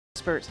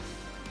expert.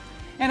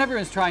 And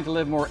everyone's trying to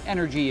live more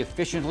energy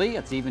efficiently.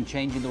 It's even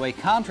changing the way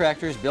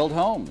contractors build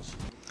homes.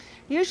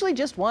 Usually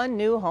just one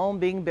new home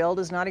being built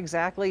is not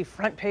exactly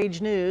front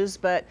page news,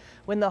 but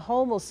when the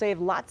home will save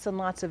lots and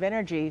lots of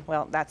energy,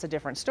 well, that's a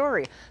different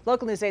story.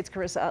 Local News 8's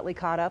Carissa Utley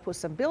caught up with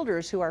some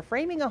builders who are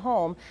framing a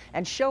home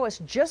and show us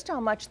just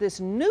how much this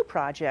new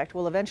project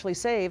will eventually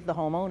save the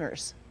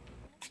homeowners.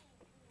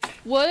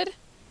 Wood,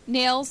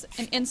 nails,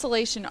 and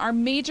insulation are a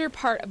major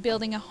part of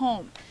building a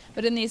home.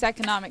 But in these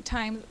economic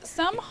times,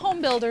 some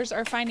home builders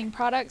are finding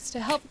products to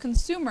help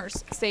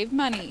consumers save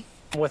money.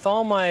 With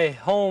all my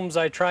homes,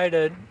 I try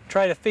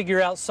to figure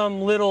out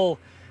some little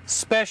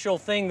special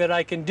thing that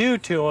I can do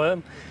to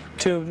them,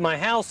 to my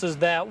houses,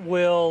 that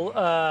will,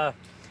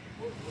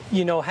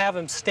 have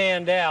them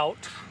stand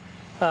out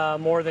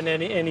more than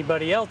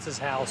anybody else's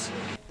house.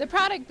 The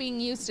product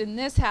being used in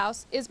this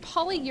house is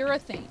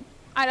polyurethane.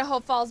 Idaho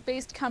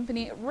Falls-based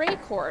company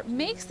RAYCORE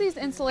makes these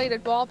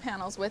insulated wall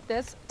panels with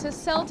this to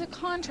sell to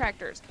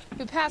contractors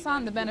who pass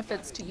on the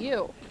benefits to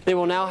you. They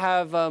will now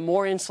have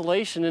more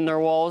insulation in their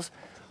walls.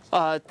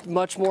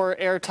 Much more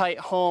airtight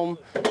home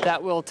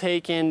that will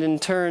take and in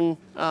turn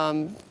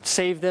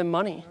save them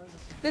money.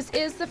 This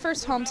is the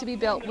first home to be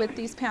built with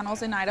these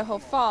panels in Idaho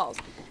Falls,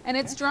 and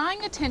it's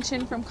drawing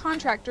attention from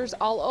contractors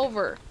all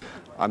over.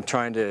 I'm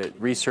trying to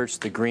research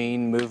the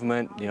green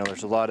movement.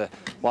 There's a lot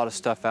of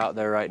stuff out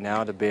there right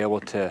now to be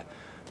able to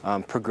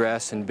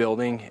progress in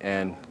building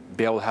and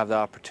be able to have the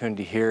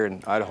opportunity here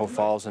in Idaho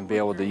Falls and be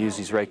able to use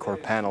these RAYCORE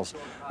panels.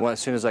 Well, as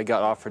soon as I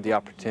got offered the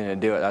opportunity to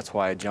do it, that's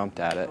why I jumped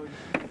at it.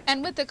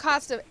 And with the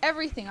cost of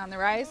everything on the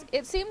rise,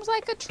 it seems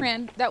like a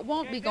trend that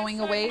won't be going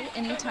away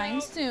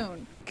anytime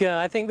soon.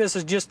 I think this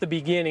is just the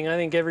beginning. I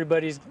think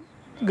everybody's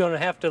going to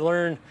have to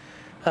learn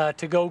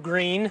to go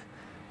green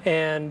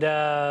and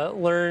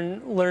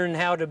learn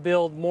how to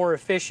build more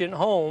efficient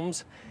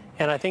homes,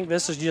 and I think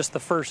this is just the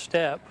first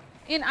step.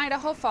 In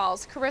Idaho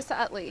Falls, Carissa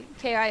Utley,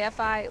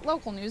 KIFI,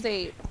 Local News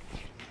 8.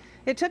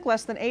 It took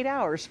less than 8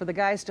 hours for the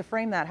guys to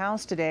frame that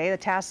house today, a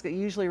task that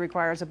usually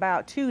requires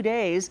about 2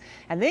 days,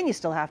 and then you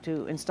still have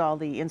to install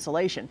the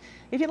insulation.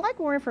 If you'd like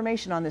more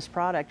information on this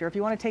product, or if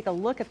you want to take a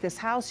look at this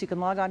house, you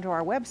can log on to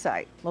our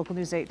website,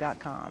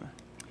 localnews8.com.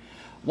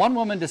 One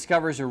woman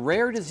discovers a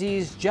rare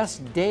disease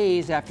just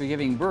days after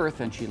giving birth,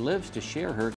 and she lives to share her